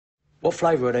What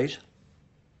flavour are these?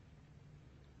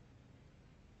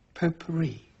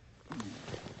 Potpourri.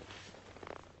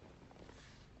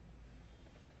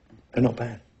 They're not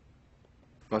bad.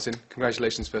 Martin,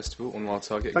 congratulations first of all on Wild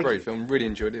Target. Thank Great you. film, really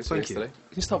enjoyed it Thank yesterday. you.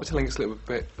 Can you start by telling us a little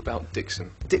bit about Dixon?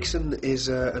 Dixon is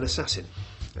an assassin,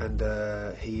 and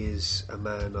he is a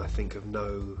man, I think, of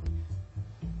no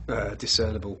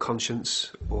discernible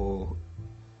conscience or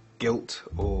guilt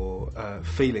or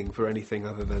feeling for anything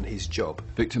other than his job.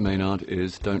 Victor Maynard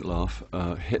is, don't laugh,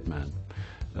 hitman.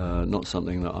 Not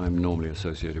something that I'm normally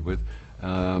associated with.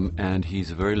 And he's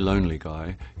a very lonely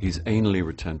guy. He's anally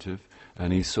retentive,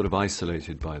 and he's sort of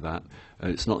isolated by that.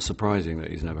 It's not surprising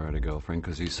that he's never had a girlfriend,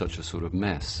 because he's such a sort of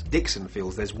mess. Dixon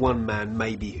feels there's one man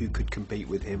maybe who could compete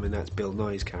with him, and that's Bill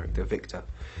Nighy's character, Victor.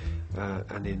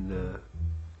 And in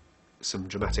some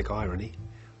dramatic irony,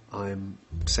 I'm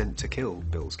sent to kill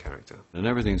Bill's character. And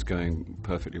everything's going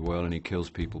perfectly well, and he kills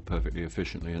people perfectly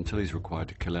efficiently until he's required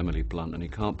to kill Emily Blunt, and he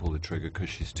can't pull the trigger because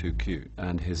she's too cute.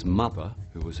 And his mother,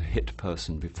 who was a hit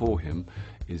person before him,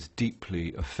 is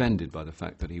deeply offended by the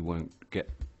fact that he won't get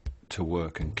to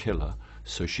work and kill her,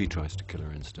 so she tries to kill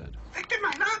her instead. Victor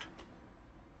Maynard!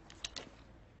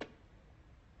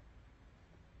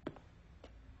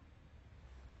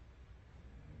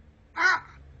 Ah!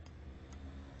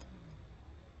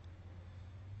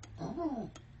 Oh.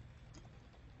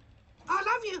 I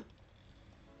love you.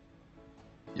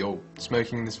 You're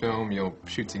smoking in this film, you're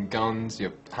shooting guns,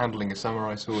 you're handling a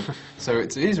samurai sword. So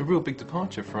it is a real big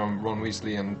departure from Ron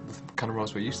Weasley and the kind of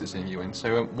roles we're used to seeing you in.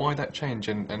 So why that change,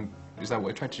 and is that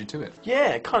what attracted you to it?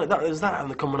 Yeah, kind of. That was that,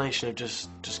 and the combination of just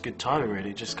good timing. Really,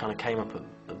 it just kind of came up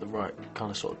at the right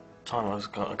kind of sort of time. I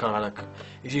kind of had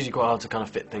it's usually quite hard to kind of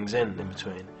fit things in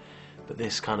between, but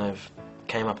this kind of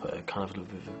came up at a kind of a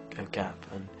little bit of a gap,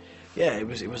 and yeah, it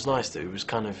was nice that it was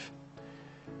kind of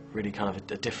really kind of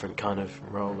a different kind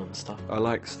of role and stuff. I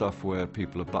like stuff where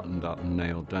people are buttoned up and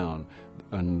nailed down,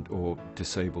 or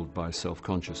disabled by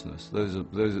self-consciousness.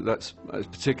 That's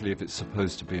particularly if it's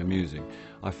supposed to be amusing.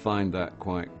 I find that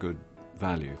quite good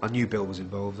value. I knew Bill was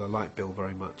involved. I liked Bill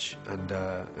very much, and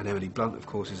Emily Blunt, of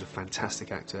course, is a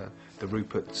fantastic actor. The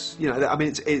Ruperts, you know, I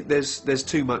mean, there's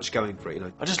too much going for it, you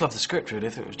know. I just loved the script. Really, I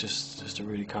think it was just a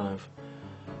really kind of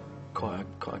quite a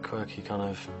quirky, kind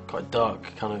of quite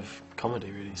dark kind of comedy,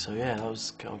 really. So yeah, that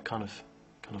was kind of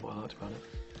what I liked about it.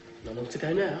 Not long to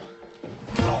go now.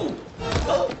 Rose!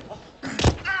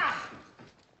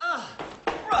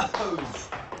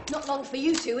 Not long for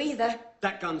you two either.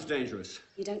 That gun's dangerous.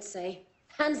 You don't say.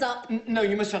 Hands up. No,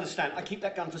 you must understand. I keep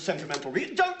that gun for sentimental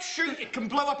reasons. Don't shoot! It can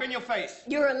blow up in your face.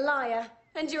 You're a liar.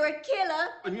 And you're a killer.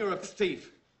 And you're a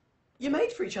thief. You're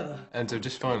made for each other. And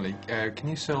just finally, can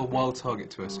you sell Wild Target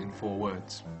to us in 4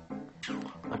 words?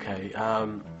 Okay,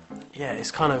 yeah, it's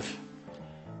quite a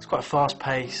fast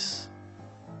pace.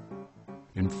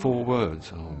 In 4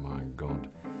 words, oh my God.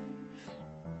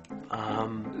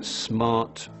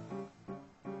 Smart,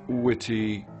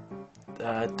 witty,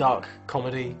 Dark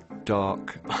comedy.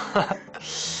 dark,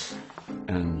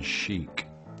 and chic.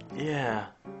 Yeah,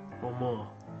 or more.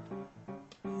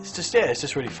 It's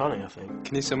just really funny, I think.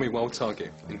 Can you sell me Wild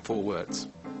Target in 4 words?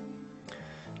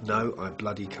 No, I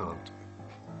bloody can't.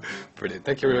 Brilliant.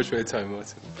 Thank you very much for your time,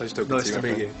 Martin. Pleasure talking Nice to you. to my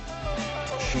meet friend.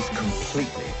 you. She's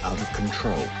completely out of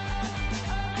control.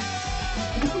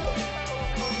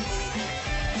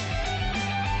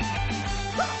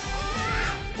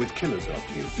 With killers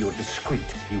after you, you're discreet.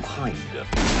 You hide.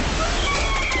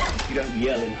 You don't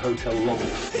yell in hotel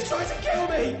lobbies. He's trying to kill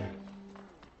me!